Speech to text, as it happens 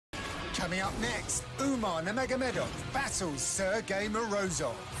Coming up next, Umar Nurmagomedov battles Sergey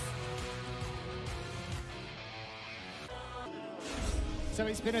Morozov. So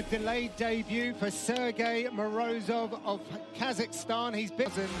it's been a delayed debut for Sergey Morozov of Kazakhstan. He's been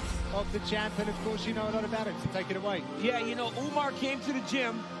of the champ, and of course you know a lot about him, so take it away. Yeah, you know, Umar came to the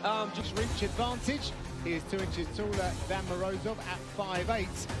gym. Just reach advantage. He is 2 inches taller than Morozov at 5'8",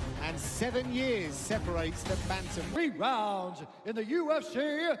 and 7 years separates the bantam. 3 rounds in the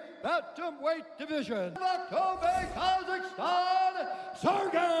UFC bantamweight division. Nurmagomedov, Kazakhstan,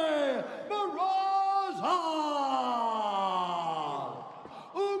 Sergey Morozov.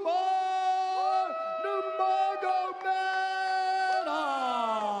 Umar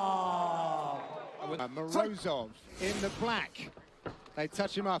Nurmagomedov. Morozov in the black. They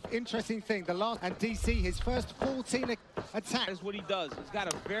touch him up. Interesting thing, the last, and DC, his first 14 attacks. That's what he does. He's got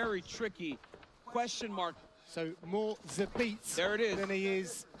a very tricky question mark. So more Zabits there it is. Than he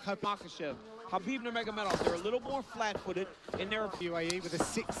is KHABIB. KHABIB Nurmagomedov, they're a little more flat-footed, and they're UAE with a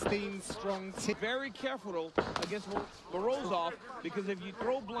 16-strong tip. Very careful though against Morozov, because if you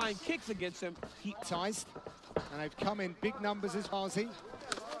throw blind kicks against him, he enticed, and they've come in big numbers as far as he.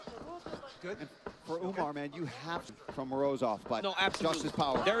 Good. And for Umar, man, you have to from Morozov, but no, absolutely. Just his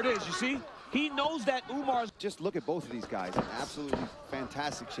power. There it is, you see? He knows that Umar's... Just look at both of these guys in absolutely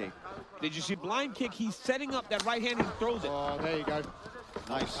fantastic shape. Did you see blind kick? He's setting up that right hand and he throws it. Oh, there you go.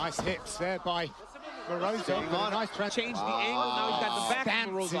 Nice hips there by Morozov. Nice change the angle. Now he's got the back of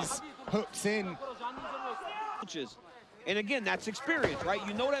Morozov. Hooks in. And again, that's experience, right?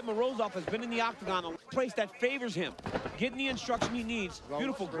 You know that Morozov has been in the octagon, a place that favors him. Getting the instruction he needs.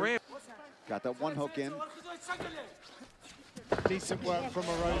 Beautiful grab. Got that one hook in. Decent work from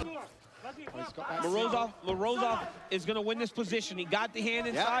Morozov. Morozov is going to win this position. He got the hand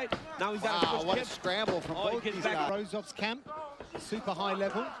inside. Yep. Now he's got to push. What a scramble from both these guys. Morozov's camp, super high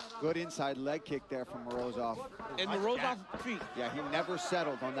level. Good inside leg kick there from Morozov. And Morozov's feet. Yeah, he never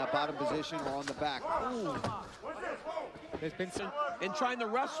settled on that bottom position or on the back. Ooh. There's been some... And trying to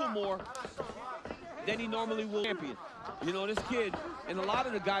wrestle more than he normally will. Champion. You know, this kid and a lot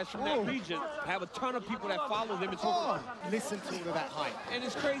of the guys from that region have a ton of people that follow them. Listen to all of that hype. And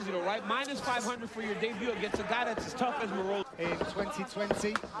it's crazy though, right? Minus 500 for your debut against a guy that's as tough as Morozov. In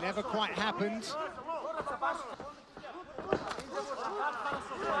 2020, never quite happened.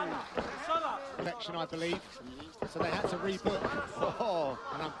 Perfection, I believe. So they had to rebook.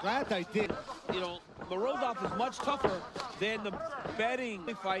 And I'm glad they did. You know, Morozov is much tougher than the betting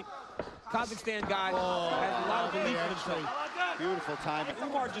fight. Kazakhstan guy has a lot of belief in himself. Beautiful timing.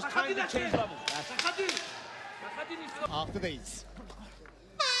 Umar just trying to change levels. After these.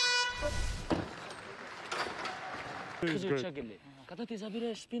 Когда ты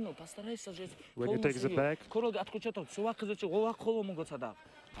забираешь спину, постарайся же. When you take the back.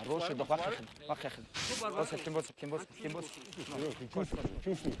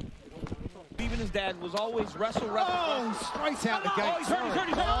 Even his dad was always wrestle. Oh, straight out the gate. Oh, he's hurt.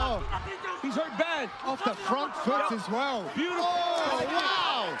 He's hurt bad. Off the front foot as well. Beautiful. Oh,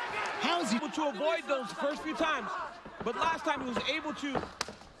 wow. How is he able to avoid those the first few times? But last time he was able to.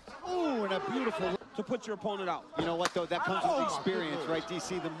 Oh, and a beautiful... To put your opponent out. You know what, though? That comes with experience, right,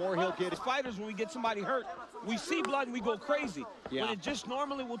 DC? The more he'll get... As fighters, when we get somebody hurt, we see blood and we go crazy. Yeah. When it just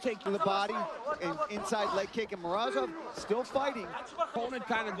normally will take... The body, and inside leg kick, and Morozov still fighting. Opponent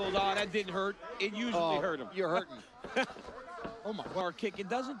kind of goes, oh, that didn't hurt. It usually hurt him. You're hurting. Oh, my God. Kick. It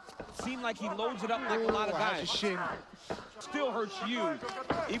doesn't seem like he loads it up like a lot of guys. Shin. Still hurts you,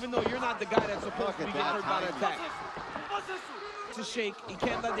 even though you're not the guy that's supposed to be getting hurt by the attack. To shake, he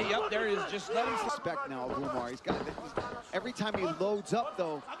can't let the there it is. Just let him respect now of Umar. He's got every time he loads up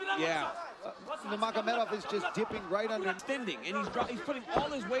though. Yeah, Nurmagomedov is just dipping right under, extending, and he's putting all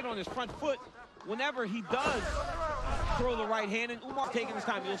his weight on his front foot. Whenever he does throw the right hand, and Umar taking his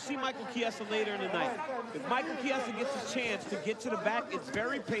time. You'll see Michael Chiesa later in the night. If Michael Chiesa gets a chance to get to the back, it's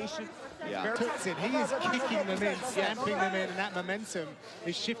very patient. Yeah. He is kicking them in, stamping them in, and that momentum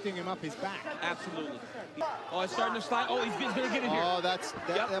is shifting him up his back. Absolutely. Oh, it's starting to slide. Oh, he's going to get in here. Oh, that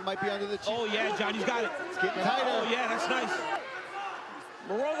might be under the chin. Oh, yeah, John, he's got it. It's getting tighter. Oh, yeah, that's nice.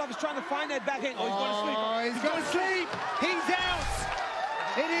 Morozov is trying to find that backhand. Oh, he's going to sleep. Oh, he's going to sleep. He's out.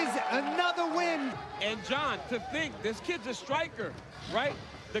 It is another win. And John, to think, this kid's a striker, right?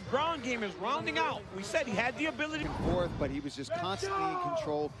 The ground game is rounding out. We said he had the ability. Forth, but he was just constantly in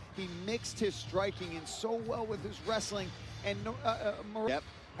control. He mixed his striking in so well with his wrestling. And yep.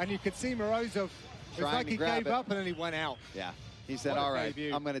 And you could see Morozov, it's like he gave up and then he went out. Yeah. He said, all right,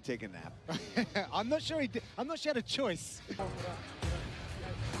 I'm going to take a nap. I'm not sure he had a choice.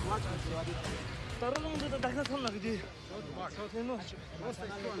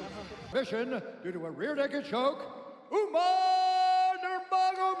 Mission due to a rear naked choke, Umar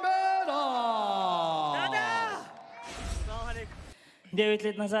Nurmagomedov! 9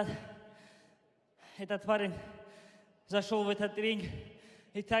 лет назад этот парень зашел в этот ринг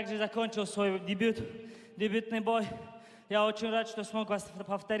и также закончил свой дебютный бой. Я очень рад, что смог вас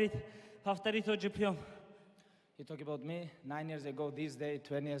повторить тот же прием. You talk about me. 9 years ago, this day,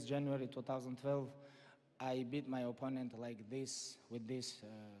 20th January 2012, I beat my opponent like this, with this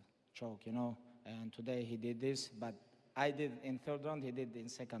choke, you know. And today he did this, but I did in third round, he did in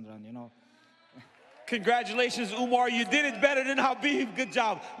second round, you know. Congratulations, Umar. You did it better than Khabib. Good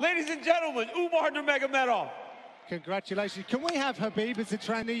job. Ladies and gentlemen, Umar Nurmagomedov. Congratulations. Can we have Khabib as a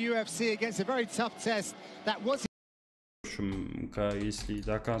trainer UFC against a very tough test that was... Если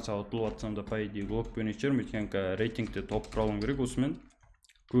до конца ұтылып атсам да, по идее, блокпен ешерім, өйткені рейтингте топ тұралым керек осымен.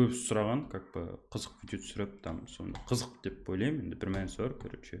 Көп сұраған, как бы қызық видео түсіріп, там, сонда қызық деп ойлаймын. Енді бір мәнісі бар,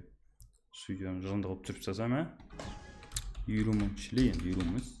 короче. Судьяны жылында қылып түсіріп тастасам, 20 мың шілей, енді 20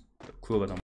 мың көп адам.